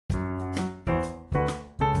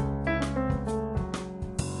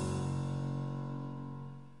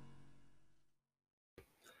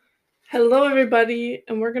Hello, everybody,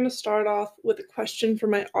 and we're going to start off with a question for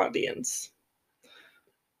my audience.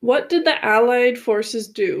 What did the Allied forces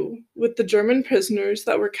do with the German prisoners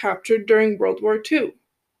that were captured during World War II?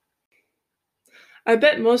 I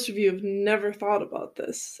bet most of you have never thought about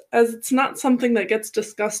this, as it's not something that gets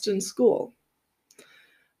discussed in school.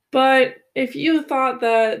 But if you thought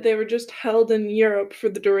that they were just held in Europe for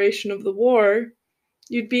the duration of the war,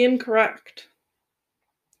 you'd be incorrect.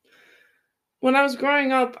 When I was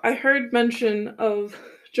growing up, I heard mention of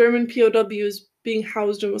German POWs being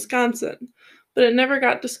housed in Wisconsin, but it never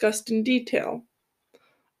got discussed in detail.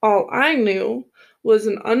 All I knew was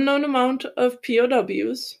an unknown amount of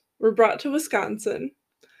POWs were brought to Wisconsin,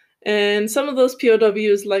 and some of those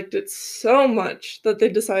POWs liked it so much that they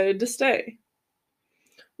decided to stay.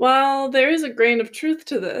 While there is a grain of truth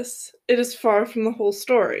to this, it is far from the whole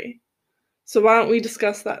story. So why don't we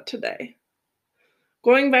discuss that today?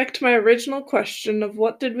 Going back to my original question of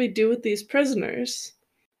what did we do with these prisoners?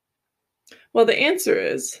 Well, the answer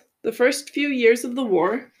is, the first few years of the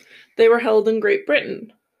war, they were held in Great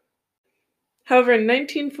Britain. However, in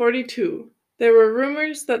 1942, there were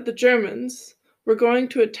rumors that the Germans were going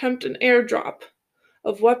to attempt an airdrop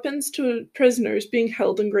of weapons to prisoners being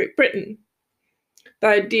held in Great Britain. The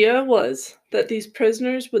idea was that these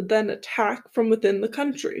prisoners would then attack from within the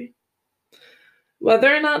country.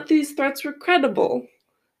 Whether or not these threats were credible,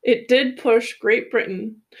 it did push Great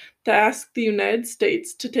Britain to ask the United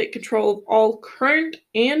States to take control of all current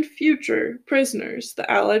and future prisoners the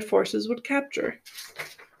Allied forces would capture.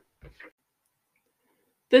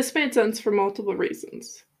 This made sense for multiple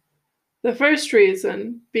reasons. The first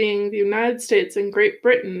reason being the United States and Great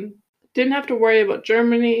Britain didn't have to worry about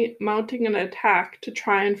Germany mounting an attack to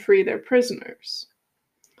try and free their prisoners.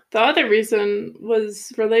 The other reason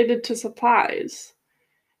was related to supplies.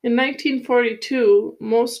 In 1942,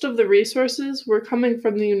 most of the resources were coming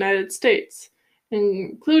from the United States,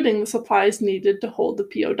 including the supplies needed to hold the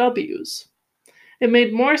POWs. It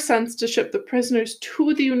made more sense to ship the prisoners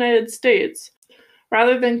to the United States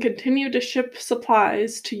rather than continue to ship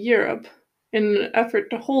supplies to Europe in an effort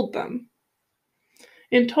to hold them.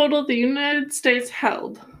 In total, the United States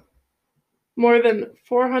held more than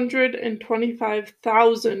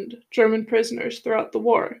 425,000 German prisoners throughout the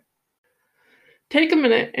war. Take a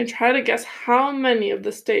minute and try to guess how many of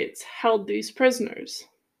the states held these prisoners.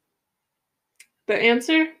 The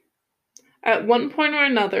answer? At one point or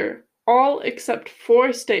another, all except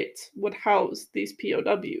 4 states would house these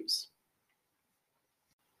POWs.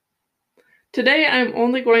 Today, I'm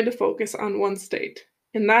only going to focus on one state,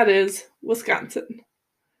 and that is Wisconsin.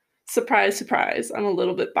 Surprise, surprise, I'm a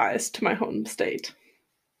little bit biased to my home state.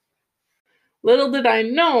 Little did I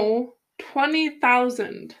know,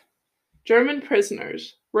 20,000 German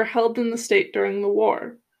prisoners were held in the state during the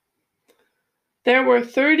war. There were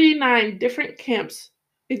 39 different camps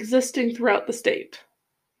existing throughout the state,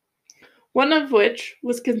 one of which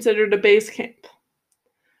was considered a base camp.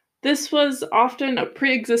 This was often a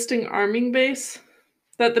pre-existing arming base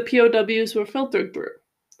that the POWs were filtered through.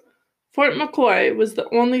 Fort McCoy was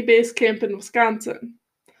the only base camp in Wisconsin,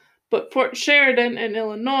 but Fort Sheridan in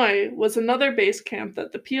Illinois was another base camp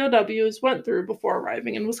that the POWs went through before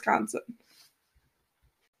arriving in Wisconsin.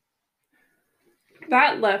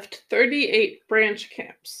 That left 38 branch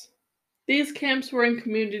camps. These camps were in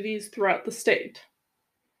communities throughout the state.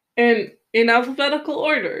 And in alphabetical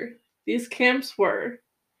order, these camps were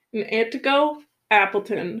in Antigo,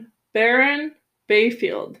 Appleton, Barron,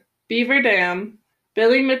 Bayfield, Beaver Dam,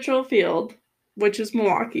 Billy Mitchell Field, which is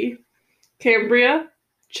Milwaukee, Cambria,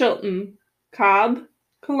 Chilton, Cobb,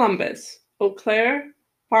 Columbus, Eau Claire,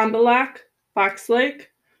 Fond du Lac, Fox Lake,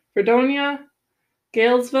 Fredonia,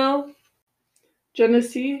 Galesville,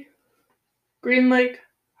 Genesee, Green Lake,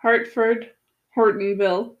 Hartford,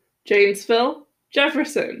 Hortonville, Janesville,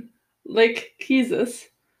 Jefferson, Lake Keesis,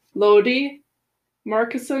 Lodi,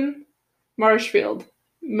 Markesan, Marshfield,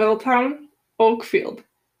 Middletown, Oakfield,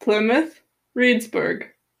 Plymouth, Reedsburg,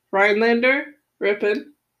 Rhinelander,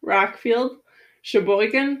 Ripon, Rockfield,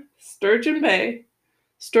 Sheboygan, Sturgeon Bay,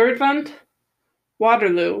 Sturtevant,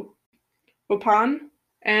 Waterloo, Waupun,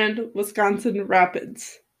 and Wisconsin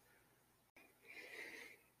Rapids.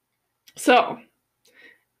 So,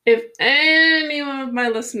 if any of my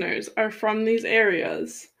listeners are from these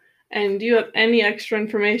areas and you have any extra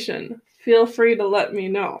information, feel free to let me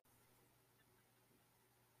know.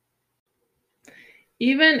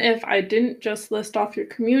 Even if I didn't just list off your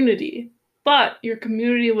community, but your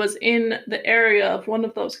community was in the area of one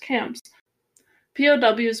of those camps,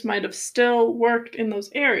 POWs might have still worked in those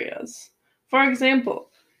areas. For example,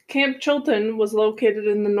 Camp Chilton was located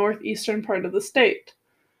in the northeastern part of the state,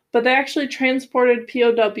 but they actually transported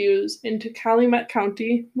POWs into Calumet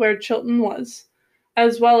County, where Chilton was,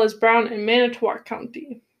 as well as Brown and Manitowoc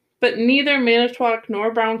County. But neither Manitowoc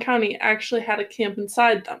nor Brown County actually had a camp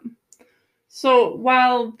inside them. So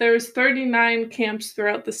while there's 39 camps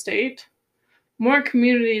throughout the state, more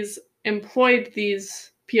communities employed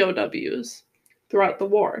these POWs throughout the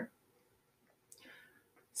war.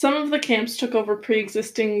 Some of the camps took over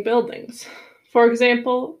pre-existing buildings. For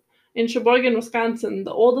example, in Sheboygan, Wisconsin,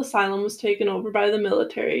 the old asylum was taken over by the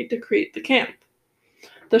military to create the camp.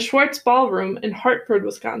 The Schwartz Ballroom in Hartford,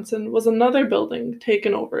 Wisconsin, was another building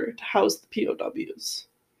taken over to house the POWs.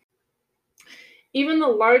 Even the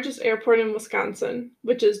largest airport in Wisconsin,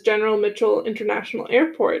 which is General Mitchell International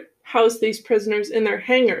Airport, housed these prisoners in their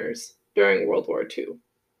hangars during World War II.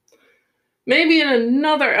 Maybe in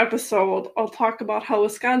another episode, I'll talk about how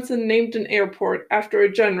Wisconsin named an airport after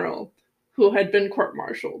a general who had been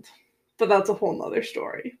court-martialed, but that's a whole nother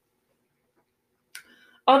story.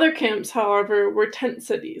 Other camps, however, were tent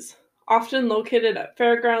cities, often located at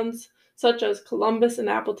fairgrounds such as Columbus and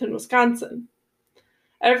Appleton, Wisconsin.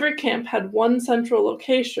 Every camp had one central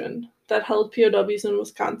location that held POWs in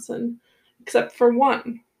Wisconsin, except for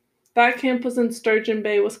one. That camp was in Sturgeon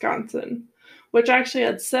Bay, Wisconsin, which actually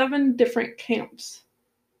had 7 different camps.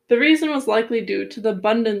 The reason was likely due to the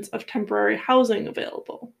abundance of temporary housing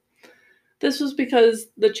available. This was because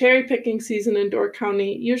the cherry-picking season in Door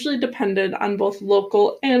County usually depended on both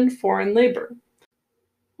local and foreign labor,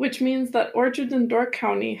 which means that Orchards in Door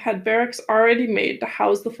County had barracks already made to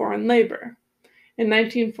house the foreign labor. In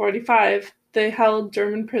 1945, they held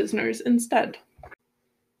German prisoners instead.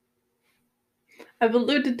 I've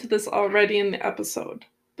alluded to this already in the episode,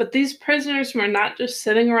 but these prisoners were not just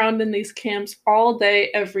sitting around in these camps all day,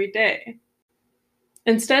 every day.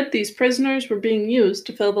 Instead, these prisoners were being used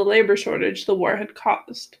to fill the labor shortage the war had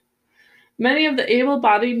caused. Many of the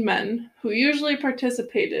able-bodied men who usually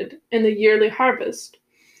participated in the yearly harvest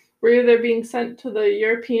were either being sent to the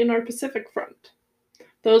European or Pacific Front.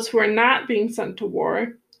 Those who were not being sent to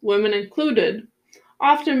war, women included,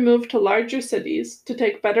 often moved to larger cities to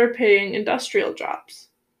take better-paying industrial jobs.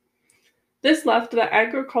 This left the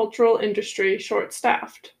agricultural industry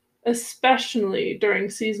short-staffed, especially during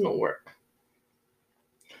seasonal work.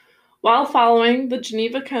 While following the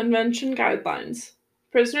Geneva Convention guidelines,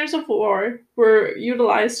 prisoners of war were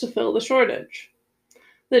utilized to fill the shortage.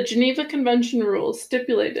 The Geneva Convention rules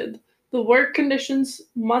stipulated the work conditions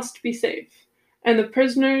must be safe, and the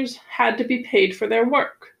prisoners had to be paid for their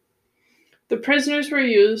work. The prisoners were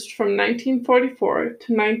used from 1944 to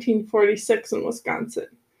 1946 in Wisconsin,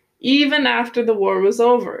 even after the war was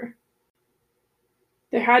over.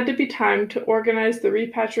 There had to be time to organize the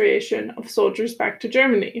repatriation of soldiers back to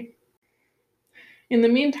Germany. In the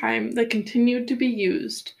meantime, they continued to be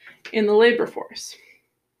used in the labor force.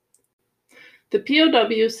 The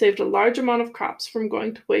POWs saved a large amount of crops from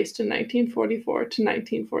going to waste in 1944 to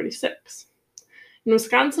 1946. In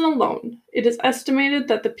Wisconsin alone, it is estimated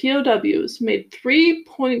that the POWs made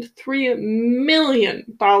 $3.3 million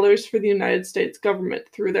for the United States government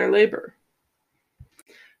through their labor.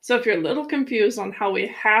 So if you're a little confused on how we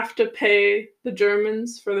have to pay the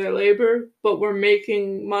Germans for their labor, but we're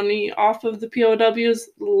making money off of the POWs,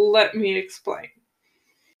 let me explain.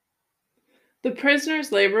 The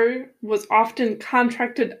prisoners' labor was often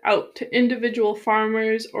contracted out to individual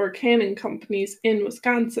farmers or canning companies in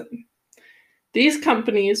Wisconsin. These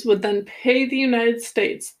companies would then pay the United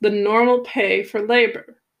States the normal pay for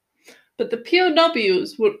labor, but the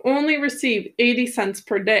POWs would only receive 80 cents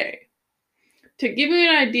per day. To give you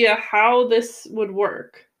an idea how this would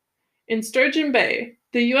work, in Sturgeon Bay,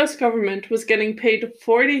 the U.S. government was getting paid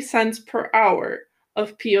 40 cents per hour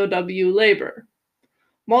of POW labor.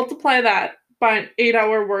 Multiply that by an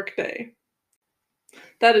 8-hour workday.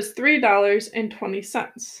 That is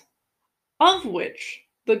 $3.20, of which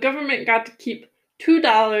the government got to keep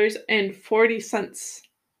 $2.40.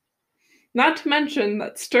 Not to mention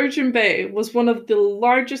that Sturgeon Bay was one of the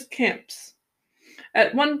largest camps,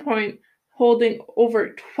 at one point holding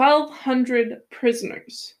over 1,200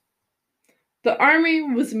 prisoners. The Army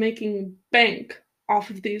was making bank off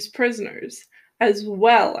of these prisoners, as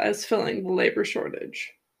well as filling the labor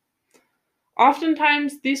shortage.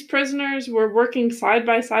 Oftentimes, these prisoners were working side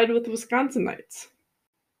by side with Wisconsinites.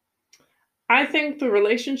 I think the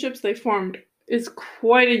relationships they formed is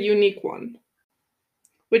quite a unique one,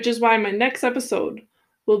 which is why my next episode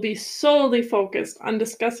will be solely focused on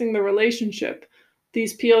discussing the relationship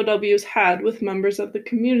these POWs had with members of the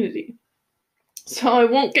community. So I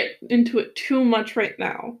won't get into it too much right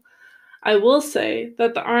now. I will say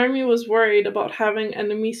that the Army was worried about having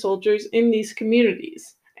enemy soldiers in these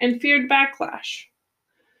communities and feared backlash.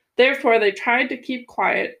 Therefore, they tried to keep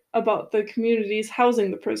quiet about the communities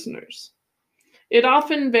housing the prisoners. It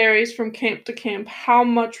often varies from camp to camp how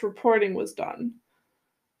much reporting was done.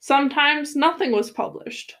 Sometimes nothing was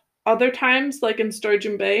published. Other times, like in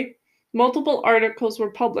Sturgeon Bay, multiple articles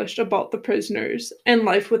were published about the prisoners and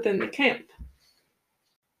life within the camp.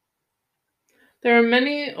 There are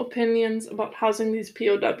many opinions about housing these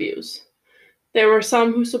POWs. There were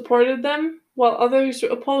some who supported them, while others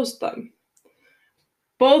opposed them.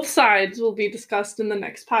 Both sides will be discussed in the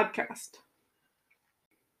next podcast.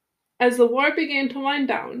 As the war began to wind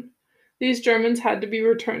down, these Germans had to be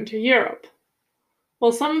returned to Europe.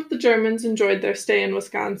 While some of the Germans enjoyed their stay in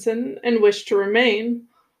Wisconsin and wished to remain,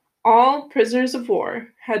 all prisoners of war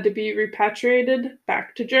had to be repatriated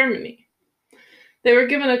back to Germany. They were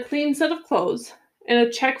given a clean set of clothes and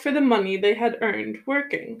a check for the money they had earned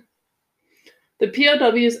working. The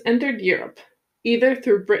POWs entered Europe, either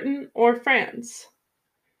through Britain or France.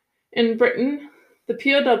 In Britain, the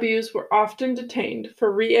POWs were often detained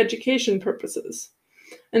for re-education purposes,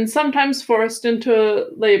 and sometimes forced into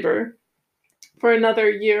labor for another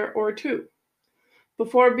year or two,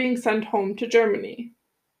 before being sent home to Germany.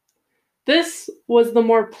 This was the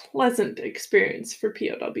more pleasant experience for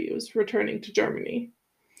POWs returning to Germany.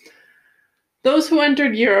 Those who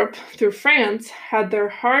entered Europe through France had their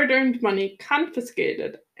hard-earned money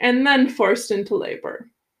confiscated and then forced into labor,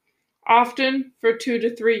 often for 2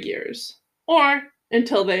 to 3 years, or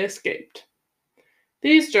until they escaped.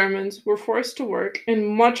 These Germans were forced to work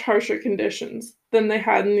in much harsher conditions than they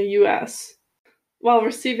had in the US, while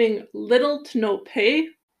receiving little to no pay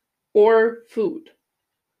or food.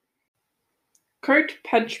 Kurt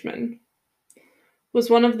Penchman was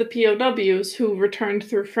one of the POWs who returned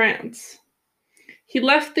through France. He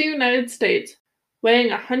left the United States weighing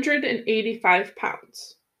 185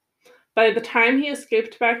 pounds. By the time he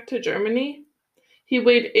escaped back to Germany, he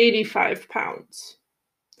weighed 85 pounds,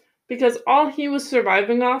 because all he was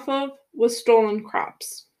surviving off of was stolen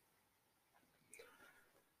crops.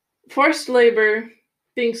 Forced labor,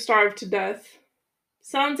 being starved to death,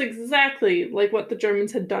 sounds exactly like what the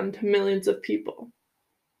Germans had done to millions of people.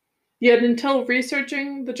 Yet until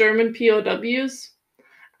researching the German POWs,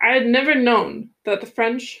 I had never known that the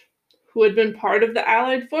French, who had been part of the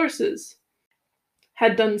Allied forces,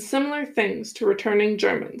 had done similar things to returning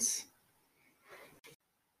Germans.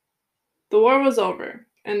 The war was over,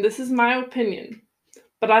 and this is my opinion,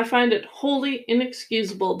 but I find it wholly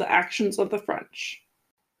inexcusable the actions of the French.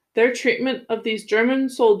 Their treatment of these German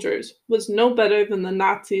soldiers was no better than the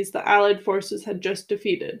Nazis the Allied forces had just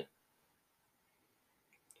defeated.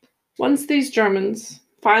 Once these Germans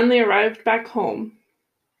finally arrived back home,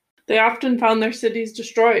 they often found their cities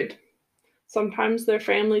destroyed, sometimes their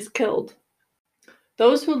families killed.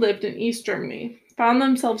 Those who lived in East Germany found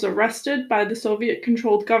themselves arrested by the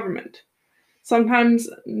Soviet-controlled government, sometimes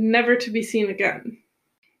never to be seen again.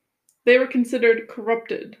 They were considered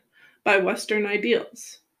corrupted by Western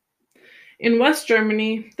ideals. In West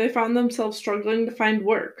Germany, they found themselves struggling to find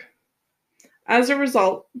work. As a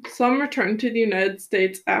result, some returned to the United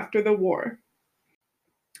States after the war.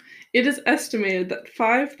 It is estimated that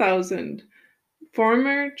 5,000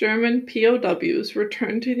 former German POWs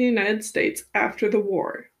returned to the United States after the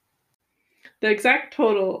war. The exact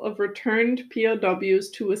total of returned POWs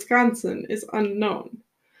to Wisconsin is unknown,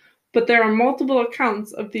 but there are multiple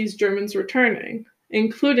accounts of these Germans returning,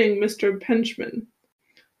 including Mr. Penchman,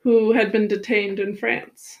 who had been detained in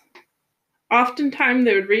France. Oftentimes,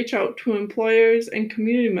 they would reach out to employers and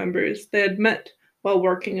community members they had met while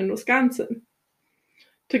working in Wisconsin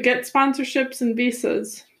to get sponsorships and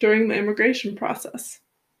visas during the immigration process.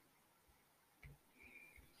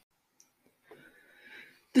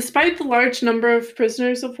 Despite the large number of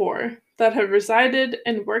prisoners of war that had resided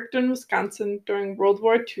and worked in Wisconsin during World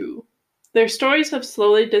War II, their stories have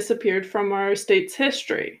slowly disappeared from our state's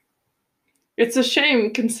history. It's a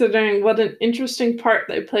shame considering what an interesting part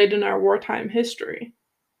they played in our wartime history.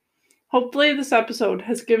 Hopefully this episode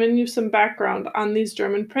has given you some background on these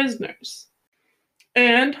German prisoners.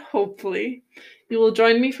 And hopefully you will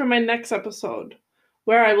join me for my next episode,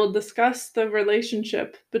 where I will discuss the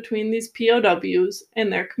relationship between these POWs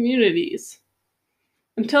and their communities.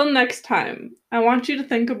 Until next time, I want you to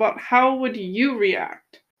think about how would you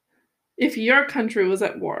react if your country was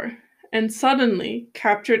at war and suddenly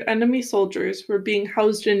captured enemy soldiers were being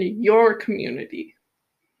housed in your community?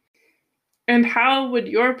 And how would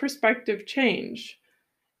your perspective change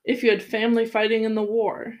if you had family fighting in the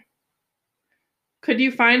war? Could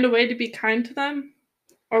you find a way to be kind to them,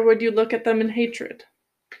 or would you look at them in hatred?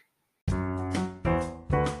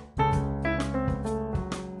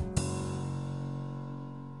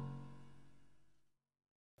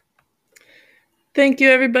 Thank you,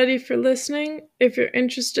 everybody, for listening. If you're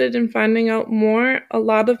interested in finding out more, a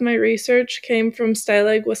lot of my research came from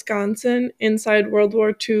Stalag, Wisconsin, inside World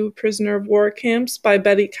War II prisoner of war camps by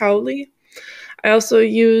Betty Cowley. I also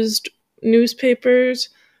used newspapers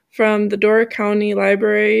from the Door County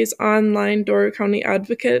Library's online Door County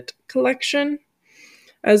Advocate collection,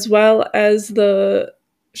 as well as the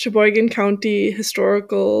Sheboygan County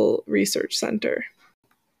Historical Research Center.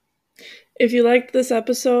 If you liked this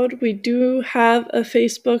episode, we do have a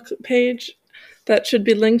Facebook page that should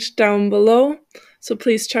be linked down below, so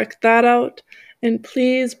please check that out. And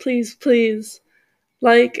please, please, please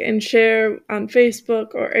like and share on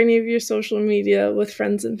Facebook or any of your social media with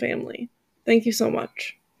friends and family. Thank you so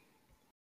much.